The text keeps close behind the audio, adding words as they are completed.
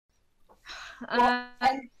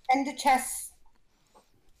Ender chests.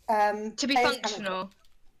 To be functional.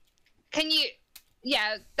 Can you?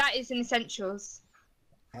 Yeah, that is in essentials.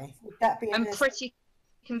 Okay. Would that be? I'm pretty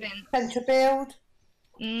convinced. Essential build.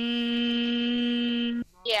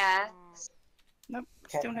 Yeah. Nope.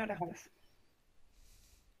 Still no lapis.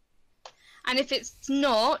 And if it's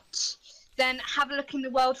not, then have a look in the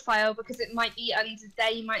world file because it might be under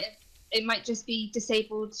there. It might just be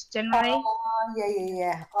disabled generally. Oh,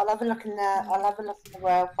 yeah. I'll have a look in there. I'll have a look in the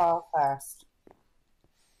world file first.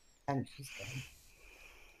 Interesting.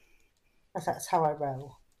 Because that's how I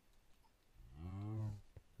roll.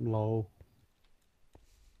 Low.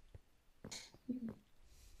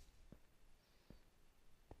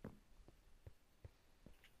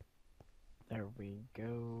 There we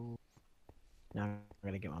go. Now I'm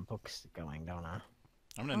gonna get my books going, don't I?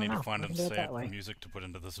 I'm gonna need to find and save music to put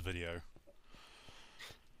into this video.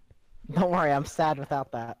 Don't worry, I'm sad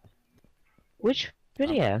without that. Which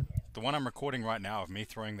video? The one I'm recording right now of me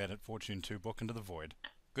throwing that at Fortune 2 book into the void.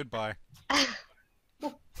 Goodbye.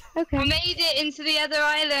 Okay. We made it into the other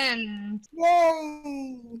island!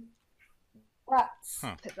 Yay! Rats.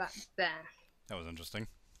 Huh. Put that there. That was interesting.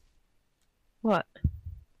 What?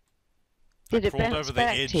 I crawled over the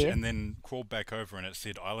edge and then crawled back over and it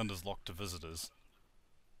said island is locked to visitors.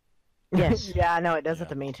 Yes. Yeah, I know it does it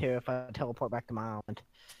to me too if I teleport back to my island.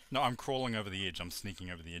 No, I'm crawling over the edge. I'm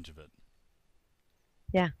sneaking over the edge of it.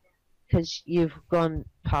 Yeah, because you've gone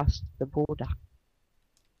past the border.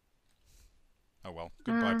 Oh well.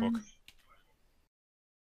 Goodbye, book.